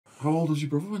How old was your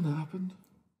brother when that happened?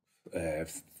 I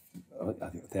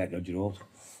think 30-odd-year-old.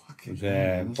 Fucking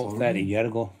It was about 13 years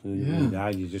ago. Yeah.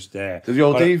 You just... Did the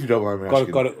old Dave, if you don't mind me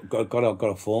asking? Got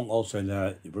a phone call saying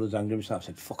your brother's angry with me. I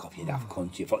said, fuck off, you daft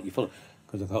cunt. You full...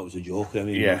 Because I thought it was a joke. I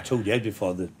mean, it was 2 days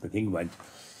before the thing went.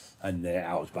 And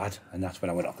I was bad. And that's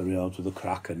when I went off the rails with the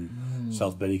crack and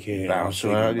self-medicating.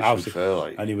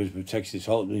 And he was texting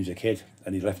assault when he was a kid.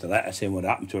 And he left a letter saying what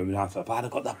happened to him. And I thought, I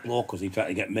got that bloke because he tried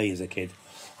to get me as a kid.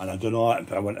 And I don't know what happened,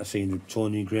 but I went to see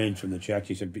Tony Grange from the church.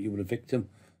 He said, but you were a victim.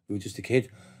 You were just a kid.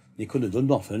 You couldn't have done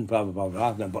nothing, blah, blah,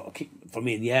 blah, blah. But for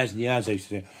me, in years and years, I used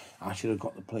to say, I should have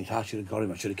got the police, I should have got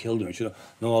him, I should have killed him, I should have...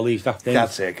 No, all these daft things.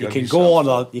 That's it. You can go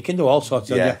on, you can do all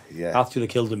sorts of... Yeah. I should have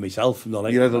killed him myself. And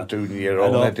you end up doing your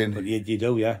own heading. But you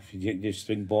do, yeah. You just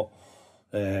think, but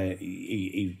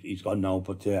he's gone now,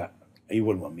 but he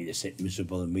wouldn't want me to sit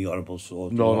miserable and be horrible. So,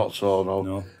 no, not so,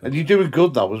 no. And you're doing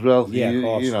good now as well. Yeah, of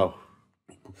course. You know.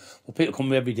 Well, people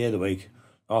come every day of the week.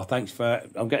 Oh, thanks for...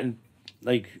 I'm getting...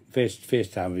 Like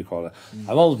FaceTime, we call it.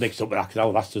 I'm always mixed up with that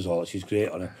because that's just all. She's great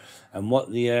on it. And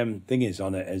what the thing is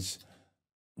on it is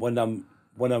when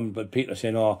people are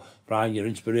saying, "Oh, Brian, you're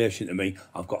inspiration to me.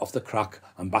 I've got off the crack.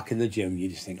 I'm back in the gym." You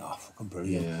just think, "Oh, fucking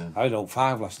brilliant." Yeah. I had out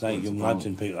 5 last night, young lads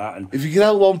and people like that. And if you can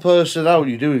help one person out,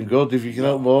 you're doing good. If you can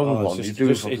help more than one, you're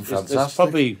doing fucking fantastic. There's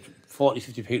probably 40,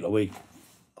 50 people a week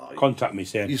contact me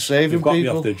saying, "You're saving You've got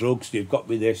people. me off the drugs. You've got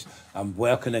me this. I'm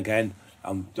working again."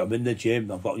 I'm in the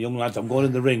gym. I've got young lads. I'm going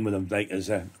in the ring with them, like as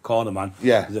a corner man.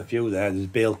 Yeah. There's a few there. There's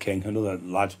Bale King, another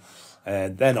lad.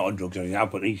 They're not on drugs or anything,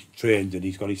 but he's trained and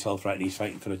he's got himself right and he's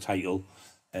fighting for the title.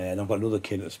 And I've got another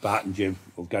kid at the Spartan gym,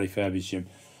 of Gary Fairby's gym.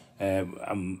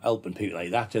 I'm helping people like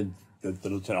that, and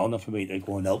it's an honour for me to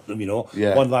go and help them, you know.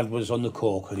 Yeah. One lad was on the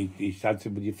coke and he said,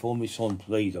 "Would you phone me son,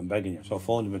 please? I'm begging you." So I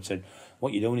phoned him and said,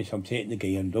 "What you doing?" He said, "I'm taking the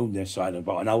gear and doing this." So I had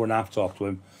about an hour and a half talk to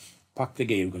him. Packed the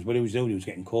game because what he was doing, he was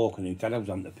getting coke and he said I was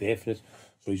having to pay for it.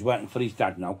 So he's working for his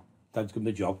dad now. Dad's given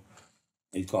him a job.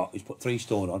 He's put 3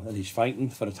 stone on and he's fighting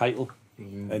for the title.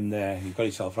 And he got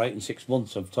himself right in 6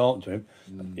 months of talking to him.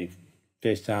 He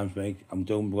FaceTimes me. I'm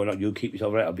doing what you keep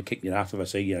yourself right. I'll be kicking your ass if I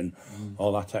see you and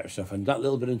all that type of stuff. And that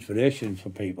little bit of inspiration for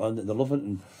people and they love it.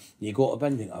 And you go to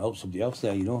bed and think, I'll help somebody else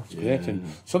there, you know. It's great. And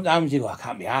sometimes you go, I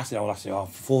can't be arsed. And I'll say, "Oh,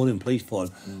 phone him, please phone."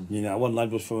 You know, one lad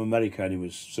was from America and he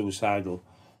was suicidal.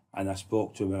 And I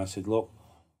spoke to him and I said, look,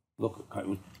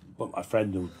 but my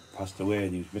friend who passed away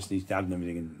and he was missing his dad and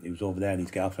everything and he was over there and his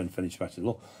girlfriend finished. I said,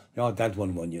 "Look, your dad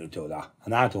wouldn't want you to do that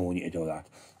and I don't want you to do that.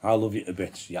 I love you to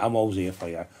bits. Yeah, I'm always here for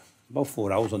you." About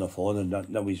 4 hours on the phone and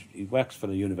now he works for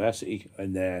the university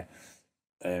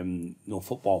and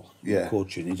football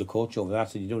coaching. He's a coach over there. I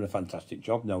said, "You're doing a fantastic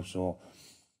job now." So,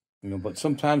 you know, but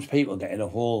sometimes people get in a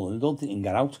hole and they don't think you can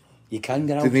get out. You can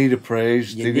get out. They need a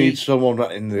praise. They need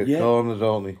someone in the corner,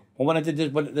 don't they? Well, when I did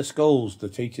this, at the schools, the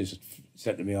teachers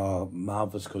said to me, "Oh,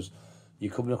 marvellous, because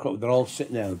you're coming across, they're all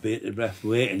sitting there with bated breath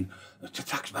waiting. The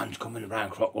taxman's coming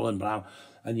around Cockerill and blah."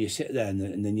 And you sit there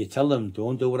and then you tell them,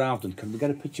 "Don't do what I've done. Can we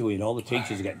get a picture with you?" And all the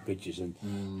teachers are getting pictures. And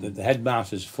the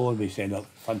headmasters phoned me saying, "Oh,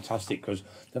 fantastic," because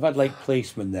they've had like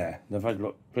policemen there. They've had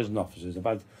prison officers. They've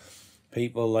had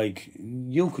people like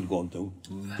you could go and do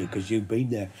because you've been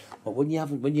there. But when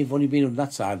you've only been on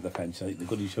that side of the fence, like the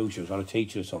goody two-shoes or a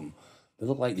teacher or something, they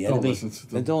look like the enemy.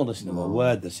 They don't listen to a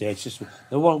word they say. It's just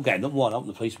they weren't getting up one up.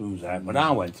 The policeman was there. When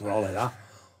I went, they were all like that.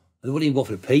 They wouldn't even go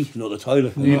for a pee, you know, the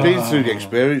toilet. You've been through the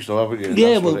experience, though, haven't you?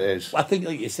 Yeah, that's well, what it is. I think,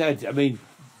 like you said, I mean,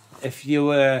 if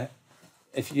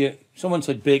someone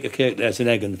said bake a cake, there's an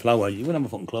egg and flour, you wouldn't have a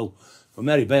fucking clue. But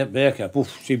Mary Baker,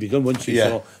 she'd be done, wouldn't she? Yeah.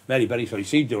 So Mary Berry, sorry,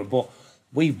 she'd do it. But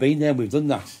we've been there, we've done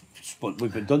that. But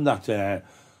we've done that,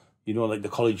 you know, like the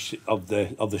college of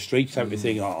the streets,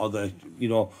 everything, or the, you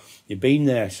know, you've been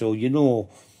there, so you know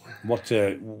what's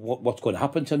going to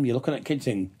happen to them. You're looking at kids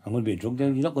saying, "I'm going to be a drug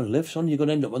dealer." You're not going to live, son. You're going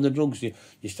to end up on the drugs.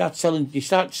 You start selling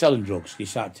drugs. You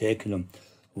start taking them.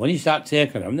 When you start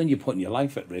taking them, then you're putting your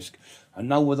life at risk. And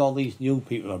now with all these new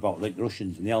people about like the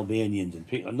Russians and the Albanians and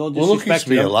people, no disrespect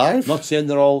to them, alive. Not saying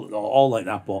they're all like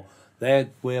that, but their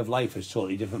way of life is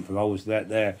totally different from ours.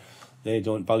 They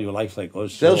don't value life like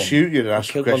us. They'll shoot you and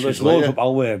ask questions there's loads up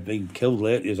our way being killed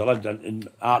lately. There's a lad in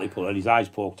article and his eyes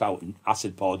poked out and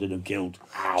acid poured in and killed,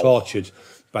 tortured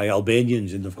by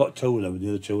Albanians, and they've got 2 of them and the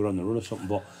other 2 are on the run or something,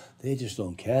 but they just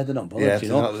don't care. They're not bothered, you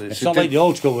know. It's not like the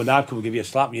old school when I'd come and give you a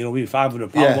slap, you know, we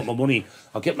 £500, got my money,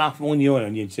 I'll get my money on,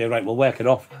 and you'd say, "Right, we'll work it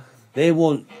off." They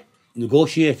won't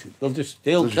negotiate.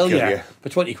 They'll kill you for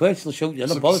 20 quid. They'll shoot you.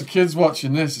 They're not bothered. So kids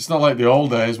watching this, it's not like the old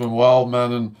days when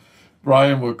Wildman and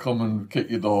Brian would come and kick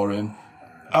your door in.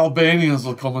 Albanians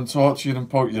will come and torture you and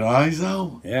poke your eyes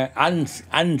out. Yeah,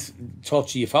 and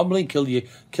torture your family, kill your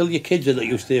kids that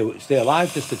you stay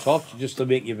alive just to torture, just to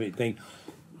make you think.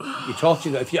 You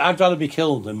torture. I'd rather be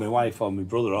killed than my wife or my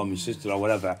brother or my sister or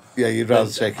whatever. Yeah, you'd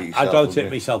rather take it yourself. I'd rather take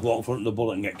myself, walk in front of the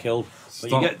bullet and get killed. But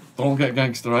don't get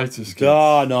gangsteritis. Kids.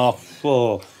 Oh no!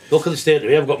 Oh. Look at the state of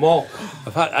me. I've got more.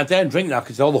 I don't drink that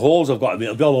because all the holes I've got in me,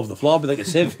 it'll be all over the floor, be like a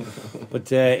sieve.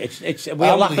 But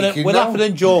we're laughing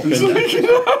and joking.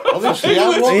 Obviously,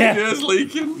 it's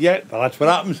leaking. Yeah, well, that's what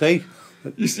happens, see.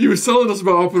 You were telling us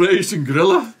about Operation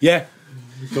Gorilla. Yeah.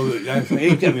 So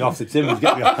he'd get me off the tip.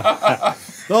 Get me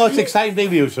off. No, it's exciting thing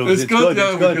with you. So it's good.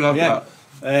 Yeah, it's good. We can have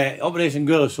that. Operation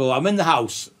Gorilla. So I'm in the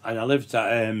house and I lived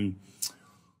at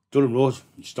Durham Road,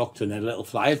 Stockton, a little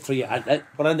flat. I had three.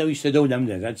 What I used to do in them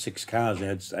days, I had 6 cars. I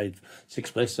had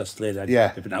 6 places I stayed at,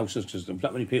 different houses, because there was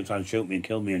not many people trying to shoot me and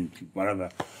kill me and whatever,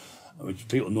 which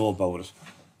people know about us.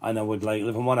 And I would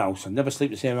live in one house. I'd never sleep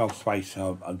in the same house twice.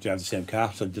 I'd drive the same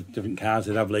car, so different cars.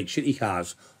 I'd have shitty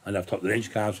cars and I'd have top of the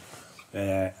range cars,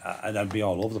 and I'd be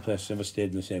all over the place. Never stayed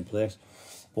in the same place.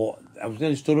 But I was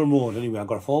in Durham Road anyway. I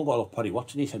got a phone call off Paddy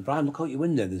watching. He said, "Brian, look out your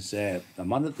window. There's a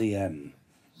man at the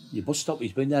your bus stop.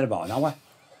 He's been there about an hour."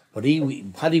 But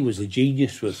Paddy was a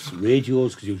genius with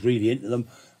radios because he was really into them,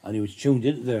 and he was tuned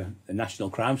into the National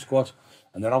Crime Squad.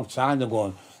 And they're outside. They're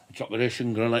going, "It's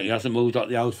Operation Gorilla. He hasn't moved out of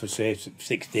the house for say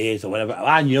 6 days or whatever."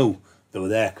 I knew they were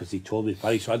there because he told me,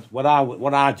 Paddy. So what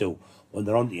I do when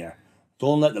they're onto you,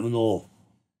 don't let them know.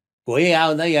 Go here,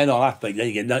 out there, and all that, like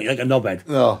a knobhead.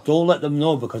 No. Don't let them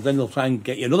know, because then they'll try and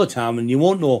get you another time, and you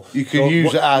won't know. You can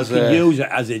use it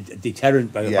as a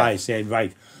deterrent by saying,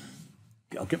 right,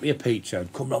 I'll get me a pizza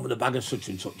and come round with a bag of such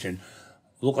and such and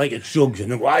look like it's drugs,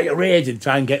 and then why are you raging,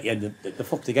 try and get you, and the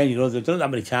fucked again. You know, they've done it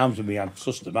that many times with me. I've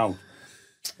sussed them out.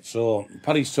 So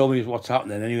Paddy's told me what's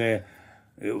happening anyway.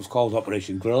 It was called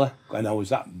Operation Gorilla, and I was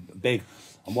that big.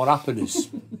 And what happened is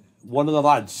one of the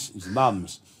lads, his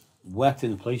mum's, worked in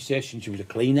the police station. She was a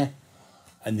cleaner,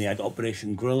 and they had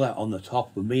Operation Gorilla on the top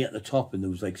with me at the top, and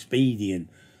there was Speedy and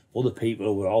other people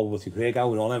who were all with the Craig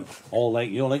and all them, all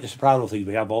like the Soprano things.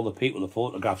 We have all the people, the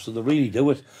photographs, so they really do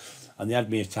it. And they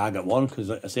had me as target one because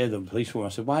I said to the police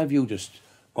woman, I said, "Why have you just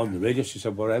gone to the radio?" She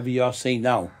said, "Whatever you're seeing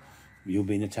now, you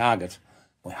being a target,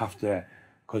 we have to,"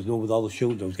 because with all the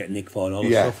shootings I was getting nicked for and all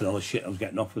the stuff and all the shit I was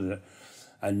getting off with it.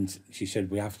 And she said,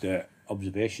 "We have to."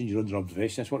 Observation, you're under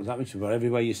observation. That's what does that mean? So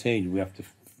everywhere you're saying, we have to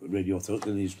radio through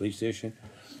to the police station.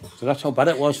 So that's how bad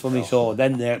it was for me. So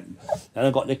then I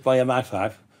got nicked by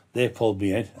MI5. They pulled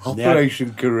me in.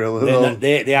 Operation Gorilla.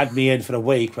 They had me in for a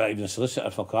week, but even a solicitor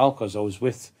for all, because I was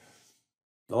with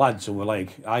the lads who were like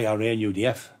IRA and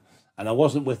UDF, and I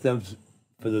wasn't with them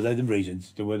for the random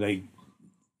reasons. They were like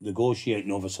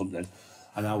negotiating over something,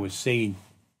 and I was seen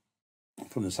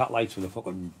from the satellites with the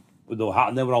fucking. With no hat,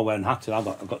 and they were all wearing hats, and I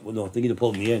got with no thing to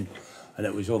pull me in, and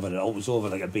it was over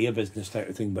like a beer business type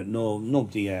of thing, but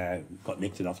nobody got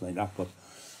nicked or nothing like that. But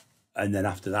and then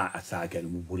after that, I started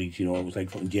getting worried. You know, it was like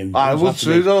fucking James. I would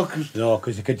too, though,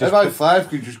 because you could just MI5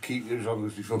 could just keep you as long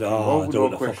as you fucking want,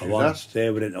 no questions asked. They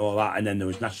were into all that, and then there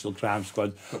was National Crime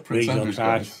Squad, regional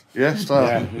crimes. Yes,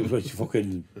 which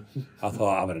fucking I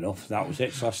thought I've had enough. That was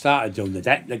it. So I started doing the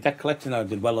debt collecting. I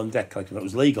did well on debt collecting. It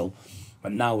was legal.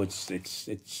 But now it's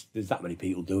there's that many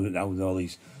people doing it now with all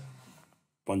these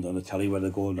ones on the telly where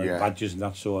they're going badges and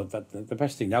that. So the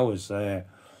best thing now is I'm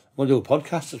going to do a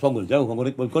podcast. That's what I'm going to do.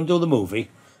 We're going to do the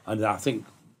movie, and I think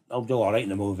I'll do all right in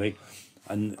the movie.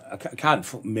 And I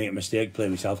can't make a mistake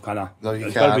playing myself, can I? No, you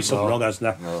There's can't. got to be something wrong,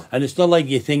 hasn't there? No. And it's not like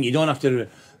you think. You don't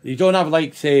have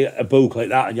like say a book like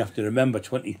that, and you have to remember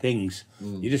 20 things.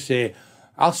 You just say,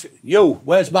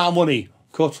 where's my money?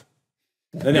 Cut.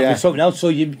 Then it'll be something else, so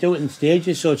you do it in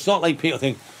stages. So it's not like people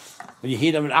think when you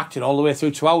hear them acting all the way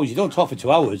through 2 hours, you don't talk for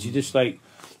 2 hours. You just like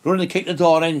run and kick the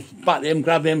door in, back him,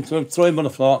 grab him, throw him on the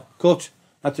floor, cut.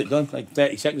 That's it done, like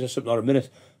 30 seconds or something, or a minute.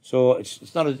 So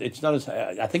it's not as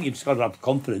I think you've just got to have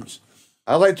confidence.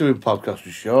 I like doing podcasts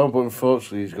with Shaun, but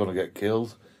unfortunately he's going to get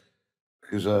killed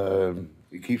because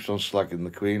he keeps on slagging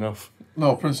the Queen off.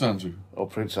 No, Prince Andrew. Or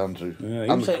Prince Andrew.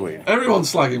 Yeah, and the Queen.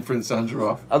 Everyone's slagging Prince Andrew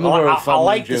off. And I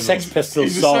like the Sex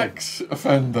Pistols He's song. a sex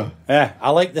offender. Yeah,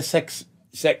 I like the Sex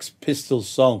Pistols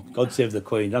song, God Save the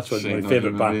Queen. That's one of my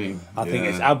favourite bands. I think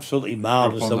it's absolutely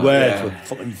marvellous. The words were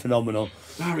fucking phenomenal.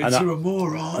 Married to a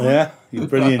moron. Yeah, you're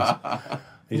brilliant.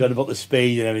 He's on about the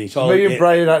speed and everything. Me and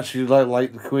Brian actually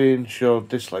like the Queen. Shaun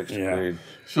dislikes the Queen.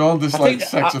 Shaun dislikes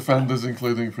sex offenders,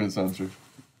 including Prince Andrew.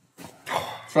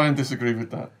 Try and disagree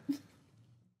with that.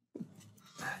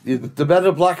 The Men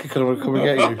in Black are going to come and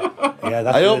get you.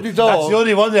 Yeah, I hope you don't. That's the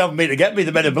only one they haven't made to get me,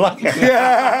 the Men in Black.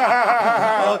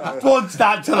 Yeah. Don't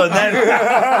start telling them.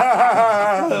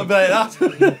 I'll be like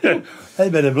that. Hey,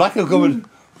 Men in Black are coming.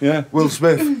 Yeah. Will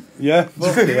Smith. Yeah. Do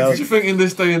you think in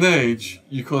this day and age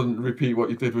you couldn't repeat what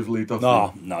you did with Lee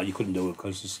Duffy? No, you couldn't do it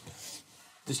because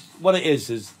what it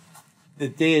is the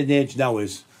day and age now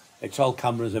is it's all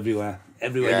cameras everywhere.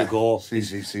 Everywhere you go,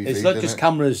 CCTV, it's not just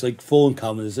cameras like phone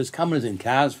cameras. There's cameras in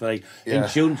cars for like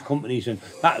insurance companies and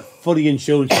that funny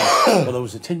insurance. Well, there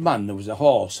was a Tin Man, there was a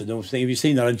horse, and there was thing. Have you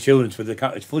seen that insurance with the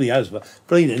car? It's funny as but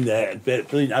brilliant in there,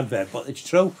 brilliant advert. But it's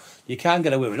true. You can't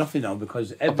get away with nothing now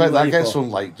because I bet that gets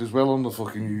unliked as well on the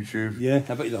fucking YouTube. Yeah,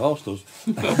 I bet you the horse does.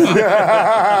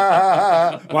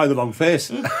 Why the long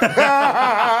face?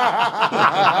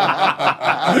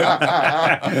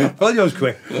 Well, yours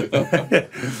quick.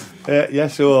 Yeah,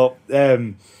 so what was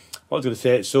I going to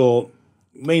say? So,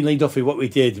 me and Lee Duffy, what we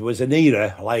did was an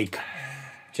era like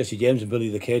Jesse James and Billy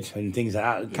the Kid and things like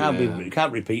that. It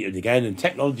can't repeat it again. And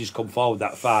technology's come forward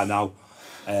that far now.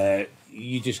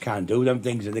 You just can't do them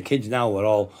things. And the kids now are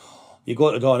all. You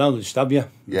go to the door now, they'll stab you.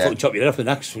 Yeah. Fucking chop you off the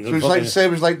neck. So it's like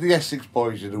same as like the Essex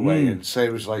Boys in a way, and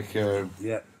same as like. Yeah.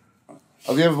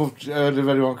 Have you ever heard of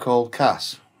anyone called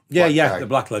Cass? Yeah, Black guy? the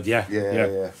black lad, yeah.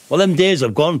 Yeah. Well, them days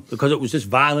have gone because it was just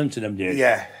violence in them days.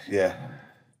 Yeah.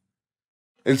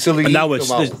 Until he now come it's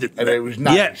out, and it was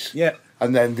nice. Yeah.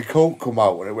 And then the coke come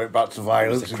out and it went back to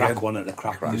violence It's the crack again. one at the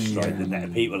crack destroyed the net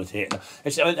of people are taking it.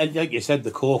 It's, and like you said,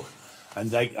 the coke. And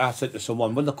like I said to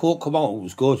someone, when the coke come out, it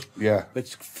was good. Yeah. But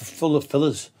it's full of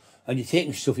fillers. And you're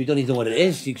taking stuff, you don't even know what it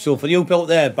is. So for you out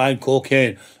there buying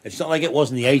cocaine, it's not like it was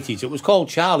in the 80s. It was called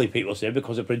Charlie, people say,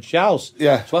 because of Prince Charles.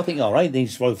 Yeah. So I think, all right,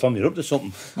 these family are up to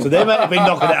something. So they might have been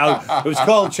knocking it out. It was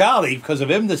called Charlie because of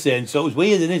him, they're saying. So it was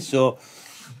weird, isn't it? So,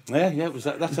 yeah, it was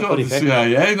that's a funny The thing.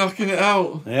 CIA knocking it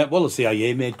out. Yeah, well, the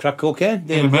CIA made crack cocaine.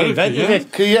 They In America, invented yeah.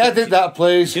 it. Can you edit that,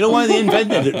 please? Do you know why they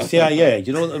invented it, the CIA?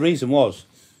 Do you know what the reason was?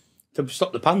 To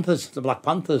stop the Panthers, the Black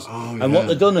Panthers. And what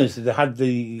they've done is they had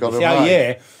the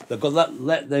CIA, they've got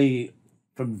let the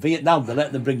from Vietnam, they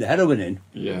let them bring the heroin in.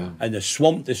 Yeah. And they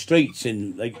swamped the streets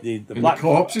in like the Black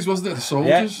corpses, wasn't it? The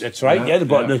soldiers? Yeah, that's right, they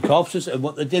brought the corpses, and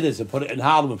what they did is they put it in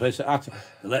Harlem, a place like that,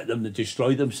 they let them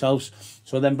destroy themselves.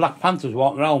 So then Black Panthers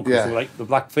walking around, because they were like the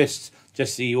Black Fists,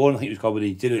 Jesse Owen, I think it was called, when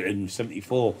he did it in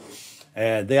 74.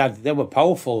 They were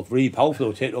powerful, really powerful, they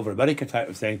were taking over America type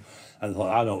of thing. And I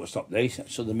thought, I know how to stop this.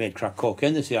 So they made crack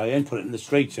cocaine, the CIA, and put it in the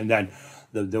streets. And then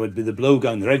there would be the blue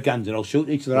gang, the red gangs, and all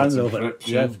shooting each other.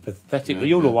 Yeah, it's pathetic. But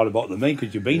you know what about them, mate,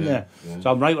 because you've been there. Yeah.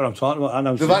 So I'm right what I'm talking about. I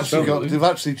know They've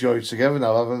actually joined together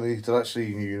now, haven't they? They're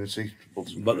actually in unity.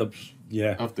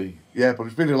 Have they? Yeah, but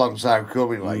it's been a long time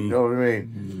coming, like, you know what I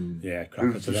mean? Yeah,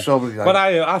 crack it There's so many, like, but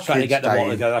I try to get them all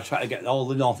dying. together. I try to get all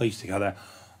the North East together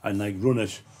and, like,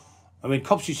 runners. I mean,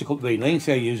 cops used to come to me and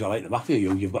say, "You like the Mafia,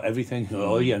 you've got everything."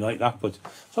 Oh, yeah, like that. But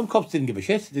some cops didn't give a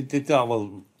shit. They thought,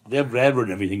 well, they're rare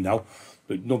and everything now,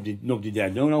 but nobody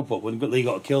dared know now. But when Lee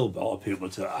got killed, a lot of people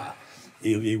said,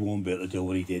 he won't be able to do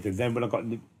what he did. And then when I got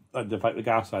in the fight with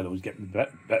Garside, I was getting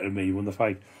better than me. He won the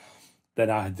fight.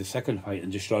 Then I had the second fight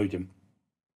and destroyed him,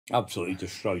 absolutely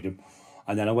destroyed him.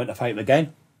 And then I went to fight him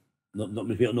again. Not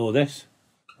many people know this.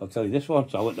 I'll tell you this one.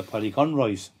 So I went to Paddy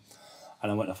Conroy's.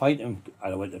 And I went to fight him,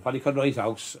 and I went to Paddy Conroy's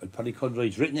house, and Paddy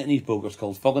Conroy's written it in his book, it's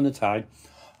called Fog on the Tide,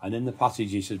 and in the passage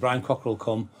he says, Brian Cockerill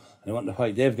come, and I went to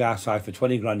fight Dave Garside for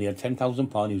 20 grand, he had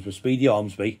 £10,000, he was with Speedy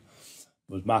Ormsby, it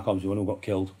was Mark Ormsby, one who got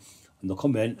killed, and they'll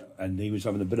come in, and he was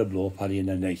having a bit of blow, Paddy, and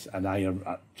then I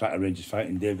tried to arrange his fight,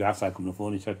 and Dave Garside come on the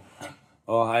phone, he said,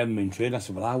 oh, I haven't been trained. I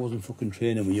said, well, I wasn't fucking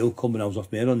training with you coming, I was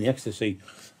off my head on the ecstasy.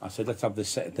 I said, let's have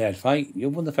this third fight. You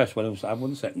won the first one, I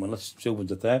won the second one, let's see who wins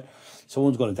the third.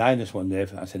 Someone's going to die in this one,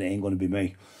 Dave. I said, it ain't going to be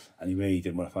me. And he really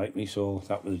didn't want to fight me, so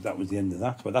that was the end of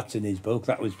that. But that's in his book.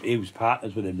 He was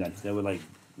partners with him then. They were like...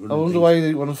 I wonder why he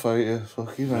didn't want to fight you.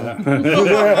 Fuck you, man.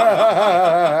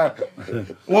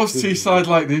 What's Teesside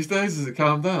like these days? Has it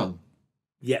calmed down?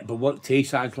 Yeah, but what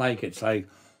Teesside's like, it's like...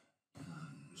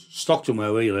 Stockton,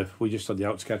 where we live, we just on the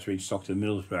outskirts of Stockton,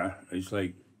 Middlesbrough. It's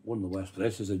like one of the worst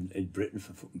places in Britain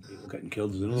for fucking people getting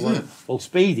killed. Is another one. Well,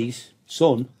 Speedy's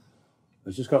son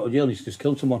has just got out of jail. He's just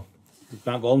killed someone.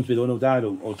 Mark Ormsby, the one who died.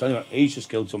 I'll tell you what, he's just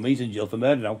killed someone. He's in jail for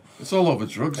murder now. It's all over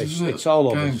drugs, isn't it? It's all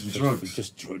over gangs and drugs.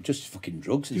 Just fucking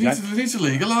drugs. They need to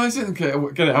legalise it and get it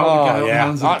out of the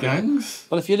hands of gangs.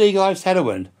 Well, if you legalised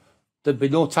heroin, there'd be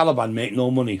no Taliban making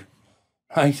no money,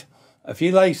 right? If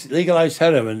you legalise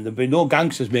heroin, there'd be no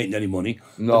gangsters making any money.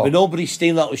 There'd be nobody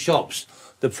stealing out of shops.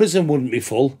 The prison wouldn't be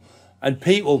full, and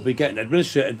people would be getting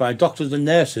administrated by doctors and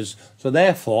nurses. So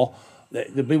therefore,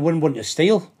 there'd be one wouldn't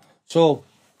steal. So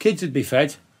kids would be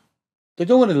fed. They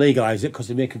don't want to legalise it because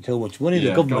they're making too much money.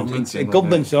 Yeah, The governments in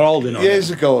governments are holding on. Years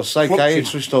ago, a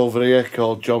psychiatrist over here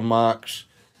called John Marks,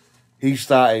 he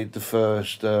started the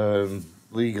first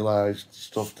legalised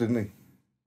stuff, didn't he?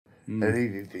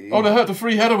 And he Oh, they had the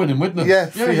free heroin in Widnes. Yeah,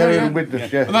 free heroin in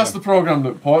Widnes, yeah. And that's the programme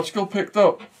that Portugal picked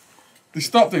up. They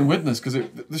stopped it in Widnes because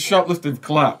the shoplifting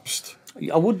collapsed.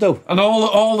 I would though. And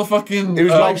all the fucking... It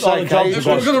was like they were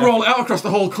psychiatrist. going to roll it out across the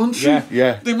whole country.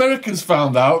 Yeah. The Americans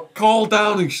found out, called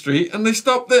Downing Street, and they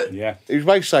stopped it. Yeah. He was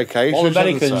like psychiatrist. All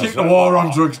Americans... Keep the war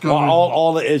on drugs going.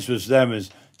 All it is them is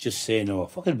just saying, "Oh,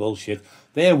 fucking bullshit."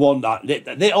 They want that.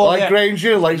 They all Like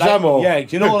Granger, like Zammo. Yeah,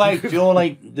 do you know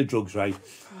like the drugs, right?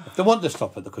 If they want to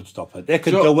stop it, they could stop it. They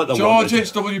could do what they want. George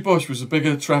H.W. Bush was a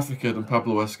bigger trafficker than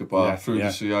Pablo Escobar through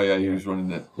the CIA who was running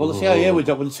it. Well, the CIA were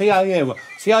doing. The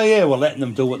CIA were letting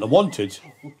them do what they wanted.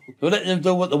 They were letting them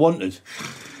do what they wanted,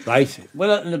 right? We're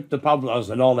letting the Pablos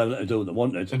and all them let them do what they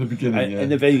wanted In the beginning, In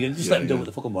the beginning, just let them do what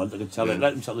they fucking want. They could sell it,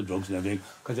 let them sell the drugs and everything,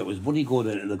 because it was money going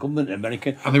into the government,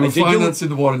 American. And they were financing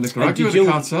the war in Nicaragua, the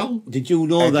cartel. Did you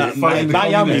know that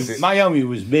Miami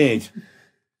was made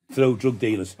through drug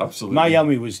dealers? Absolutely.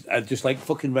 Miami was just like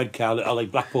fucking Red Cow, or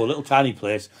like Blackpool, a little tiny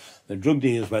place. The drug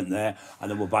dealers went there and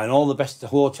they were buying all the best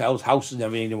hotels, houses and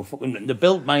everything. They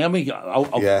built Miami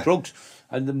out of drugs.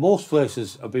 And most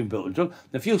places have been built on drugs.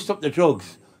 If you stop the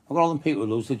drugs, look at all them people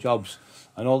who lose their jobs.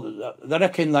 And all they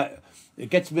reckon that it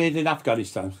gets made in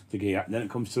Afghanistan, the gear, and then it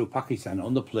comes through Pakistan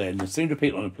on the plane. There's 300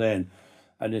 people on the plane.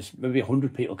 And there's maybe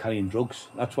 100 people carrying drugs.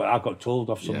 That's what I got told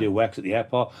off somebody who works at the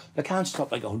airport. They can't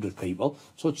stop like 100 people,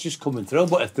 so it's just coming through.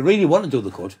 But if they really want to do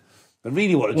the could, they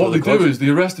really want to do the could. What they do is they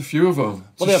arrest a few of them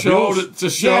to show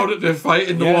that they're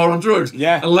fighting the war on drugs.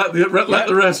 Yeah. And let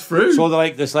the rest through. So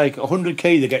there's like 100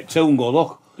 key, they get two and go,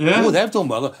 look. Yeah. Oh, they've done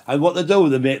well. And what they do,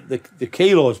 they make the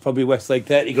kilos probably worth like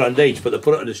 30 grand each, but they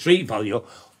put it on the street value,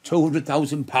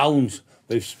 £200,000.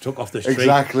 They've took off the street.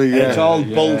 Exactly, yeah. It's all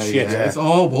bullshit. Yeah. It's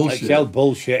all bullshit. It's all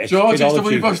bullshit. George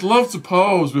H.W. Bush loved to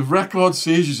pose with record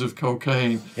seizures of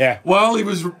cocaine while he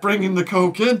was bringing the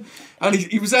coke in. And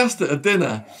he was asked at a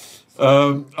dinner,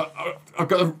 I've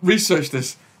got to research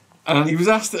this, and he was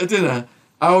asked at a dinner,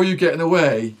 how are you getting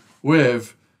away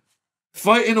with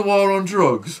fighting a war on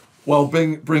drugs while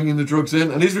bringing the drugs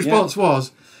in? And his response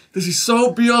was, this is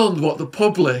so beyond what the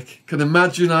public can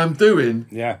imagine I'm doing.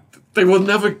 Yeah. They will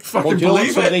never fucking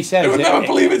believe it. They would never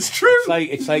believe it's true.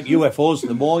 It's like UFOs.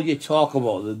 The more you talk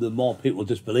about it, the more people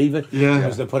just believe it. Yeah.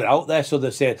 Because they put it out there, so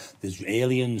they say there's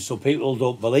aliens. So people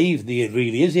don't believe there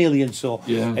really is aliens. So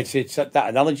it's that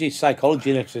analogy,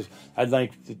 psychology, and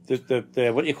like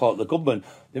the what do you call it? The government,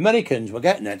 the Americans were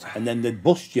getting it, and then they'd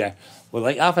bust you. Well,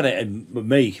 like having it with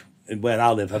me and where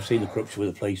I live, I've seen the corruption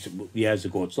with the place years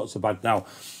ago. It's not so bad now.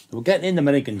 We're getting in the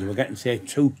Americans, and we're getting say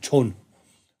 2 ton.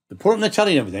 They put it on the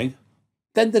telly and everything.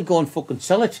 Then they'd go and fucking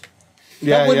sell it.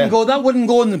 That wouldn't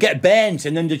go and get burnt,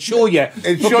 and then they'd show you.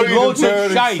 It'd show you loads the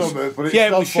of shite.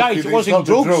 It was shite. It wasn't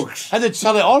drugs. And they'd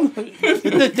sell it on.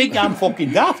 They'd think I'm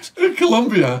fucking daft. In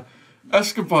Colombia,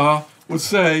 Escobar would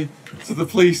say to the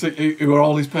police who are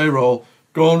on his payroll,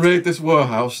 go and raid this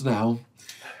warehouse now.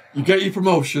 You get your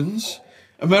promotions.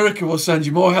 America will send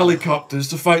you more helicopters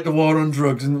to fight the war on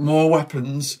drugs and more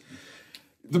weapons.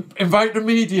 Invite the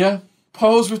media.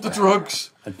 Pose with the drugs.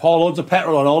 And pour loads of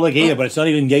petrol on all the gear, but it's not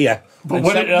even gear. But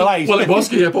it was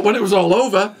gear, but when it was all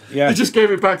over, they just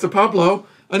gave it back to Pablo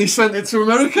and he sent it to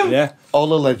America. Yeah.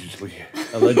 All allegedly.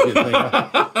 Allegedly,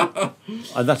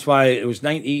 And that's why it was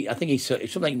 90, I think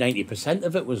something like 90%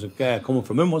 of it was coming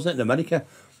from him, wasn't it, in America?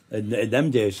 In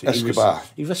them days. Escobar.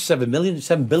 He was 7 billion.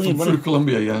 Through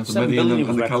Colombia, the Medellin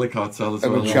and the Cali cartel as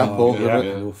well.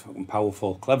 They were fucking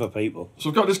powerful, clever people. So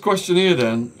I've got this question here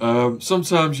then.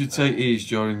 Sometimes you take ease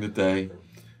during the day.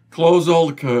 Close all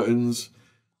the curtains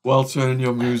while turning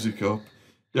your music up.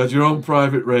 You had your own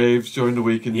private raves during the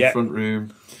week in your front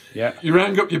room. Yeah. You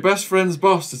rang up your best friend's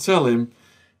boss to tell him,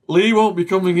 Lee won't be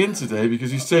coming in today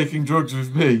because he's taking drugs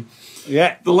with me.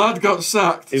 Yeah. The lad got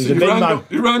sacked. He was a big man.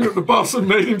 He rang up the boss and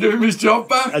made him give him his job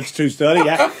back. That's a true story,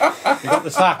 yeah. He got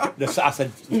the sack. I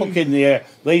said, fucking,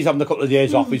 Lee's having a couple of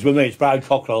days off. He's with me. It's Brian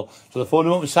Cockerill. So they phoned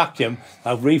him up and sacked him.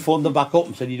 I've refunded them back up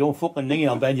and said, you don't fucking ning it.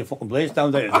 I'll burn your fucking place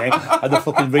down there today. And they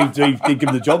fucking did give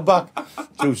him the job back.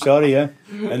 True story, yeah.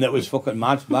 And it was fucking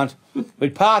mad.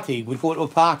 We'd go to a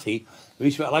party. We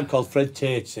used to have a lad called Fred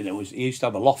Tate's, and he used to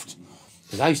have a loft.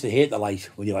 Because I used to hate the light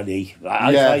when you had E. I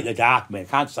used to like the dark, mate. I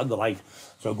can't stand the light.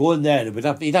 So I'd go in there and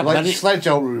he'd have like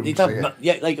sledge-out rooms.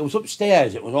 Like it was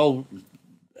upstairs. It was all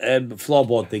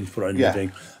floorboard things put on and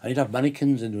everything. And he'd have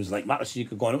mannequins and there was like mattresses you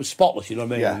could go on. It was spotless, you know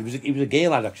what I mean? Yeah. He was a gay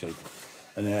lad, actually.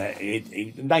 And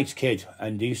he nice kid,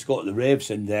 and he used to go to the raves,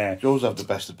 and Joe's have the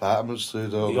best apartments too,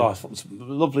 don't yeah,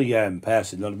 lovely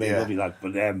person, you know what I mean, lovely lad.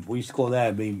 But we used to go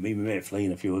there, me, my mate Flea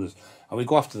and a few others, and we'd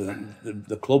go after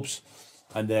the clubs,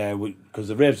 and because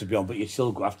the raves would be on, but you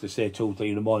still go after say 2 or 3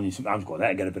 in the morning. You sometimes go there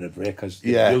and get a bit of break because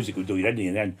the music would do you anything,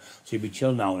 and then so you'd be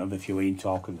chilling out and having a few in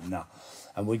talking and that.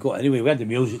 And we go anyway. We had the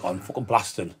music on, fucking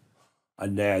blasting.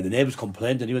 And the neighbours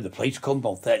complained, and anyway, the police come,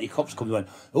 about 30 cops come and went,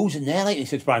 who's in there? Like, he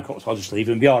says, Brian Cox, I'll just leave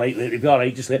him, be all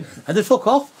right, just leave. And they fuck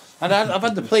off. And I've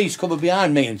had the police come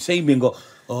behind me and see me and go,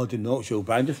 oh, I didn't notice you,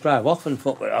 Brian, just drive off. And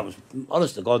fuck, I was,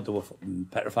 honest to God, they were fucking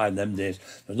petrified in them days.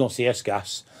 There was no CS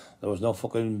gas, there was no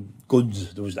fucking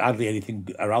guns, there was hardly anything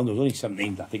around. There was only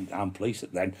 17, I think, armed police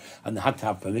at then, and they had to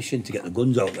have permission to get the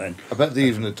guns out then. I bet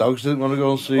even the dogs didn't want to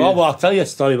go and see well, I'll tell you a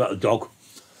story about the dog.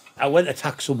 I went to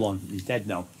tax someone, he's dead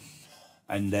now.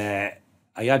 And I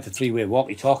had the 3-way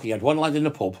walkie-talkie. I had one lad in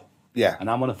the pub. Yeah. And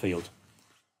I'm on a field.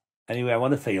 Anyway, I'm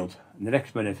on a field. And the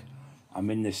next minute, I'm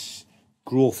in this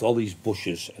growth, all these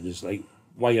bushes. And there's like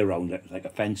wire around it, like a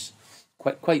fence.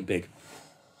 Quite big.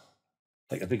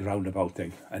 Like a big roundabout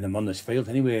thing. And I'm on this field.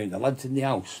 Anyway, the lad's in the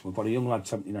house. We've got a young lad,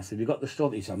 something. I said, you got the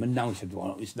stuff? He said, I'm in now. He said,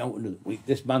 well, it's now.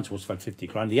 This man's supposed to have 50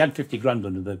 grand. He had 50 grand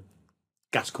under the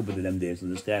gas cupboard in them days on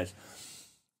the stairs.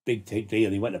 Big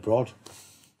deal. He went abroad.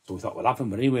 So we thought, what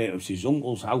happened? But anyway, it was his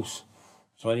uncle's house.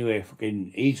 So anyway,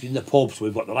 fucking, he's in the pub. So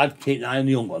we've got the lad taking an eye on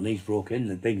the uncle, and he's broke in.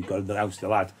 The thing got in the house, the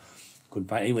lad couldn't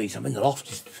find it. Anyway, he's in the loft.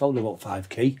 He's found about 5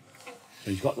 key. So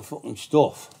he's got the fucking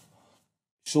stuff.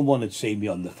 Someone had seen me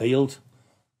on the field,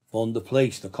 phoned the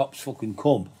police. The cops fucking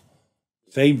come,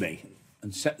 seen me,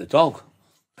 and set the dog.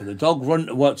 And the dog run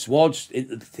towards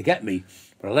to get me,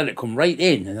 but I let it come right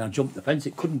in, and I jumped the fence.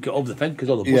 It couldn't get over the fence because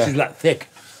all the bushes were that thick.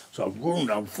 So I run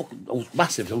down, I was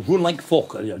massive, so I was running like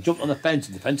fuck. I jumped on the fence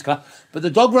and the fence collapsed. But the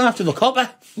dog ran after the copper.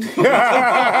 I bit the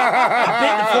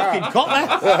fucking copper.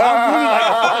 I'm running like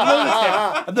a fucking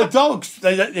lunatic. And the dogs,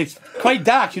 it's quite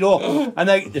dark, you know. And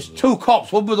there's 2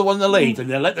 cops, one with the one in the lead, and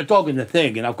they let the dog in the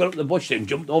thing. And I've got up the bush and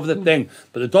jumped over the thing.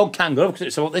 But the dog can't go up because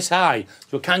it's about this high.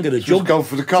 So it can't get a jump. It's gone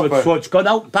for the copper. So it's gone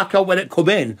out, back out when it come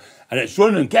in. And it's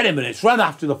running, get him, and it's run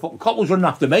after the fucking cop was running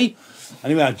after me.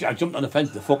 Anyway, I jumped on the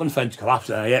fence, the fucking fence collapsed,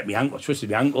 and I hit my ankle, I twisted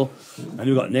my ankle. And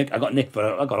we got nicked. I got nicked,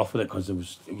 but I got off with it because it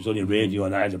was only radio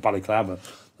and I had a balaclava.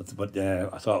 But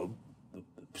I thought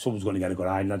someone's going to get a good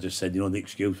eye, and I just said, you know, the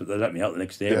excuse, but they let me out the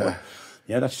next day. Yeah, but,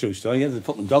 yeah, that's true story. Yeah, the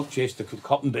fucking dog chased the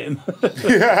cop and bit him.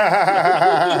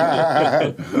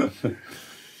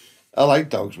 I like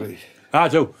dogs, mate. I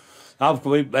do.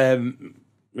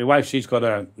 My wife, she's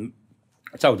got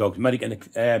it's our dog,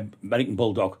 American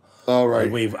Bulldog. All right.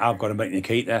 I've got a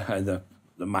Nikita, and they're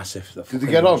massive. Did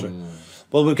they get on?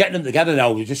 Well, we're getting them together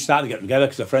now. We just started getting them together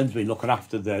because a friend's been looking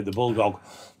after the Bulldog.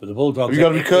 But the Bulldog's... You got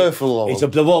to be careful, though. It's a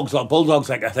Bulldog's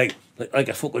like, I think, like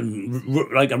a fucking...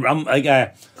 like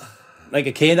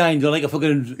a canine, like a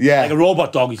fucking... Yeah. Like a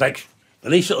robot dog. He's like... The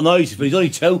least little noise, but he's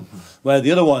only 2. Where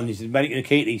the other one, he's American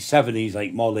Nikita, he's 7, he's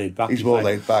like more laid back. He's more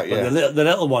laid back, yeah. But the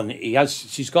little one,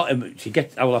 she's got him,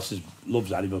 our lass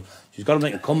loves that, but she's got him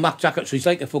like a comeback jacket, so he's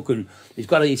like a fucking,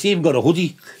 he's even got a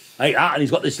hoodie like that, and he's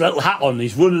got this little hat on,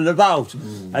 he's running about,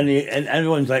 and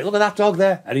everyone's like, look at that dog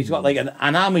there, and he's got like an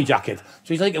army jacket, so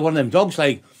he's like one of them dogs,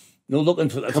 like, you know, looking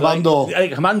for commando,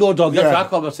 like a commando dog. That's what I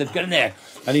call him. I said, get in there,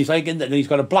 and he's like, and he's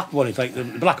got a black one. It's like the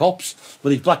Black Ops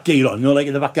with his black gear on, you know, like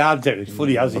in the backyard. It's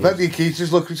funny, has he? I bet the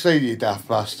Akita's looking saying, you daft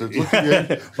bastard. Look at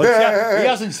you. But he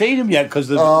hasn't seen him yet because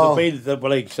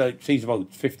she's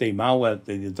about 15 miles where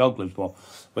the dog lives. But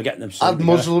we're getting them. I'd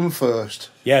muzzle them first.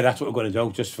 Yeah, that's what we're going to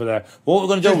do. Just for the what we're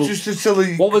going to do. Just until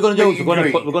what we're going to do is we're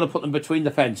going to put them between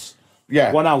the fence.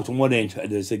 Yeah. One out and one in.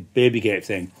 There's a baby gate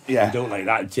thing. Yeah. And do it like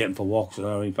that and take them for walks. And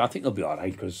all. But I think they'll be all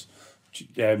right because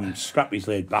Scrappy's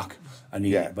laid back. And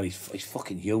but he's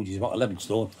fucking huge. He's about 11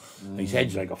 stone. And his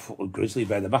head's like a fucking grizzly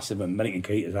bear. They're massive American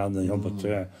Keaters, aren't they? But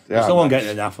there's no one getting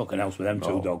in that fucking house with them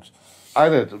 2 dogs.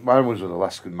 Mine was an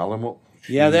Alaskan Malamute.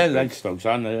 Yeah, they're nice dogs,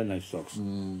 aren't they? They're nice dogs.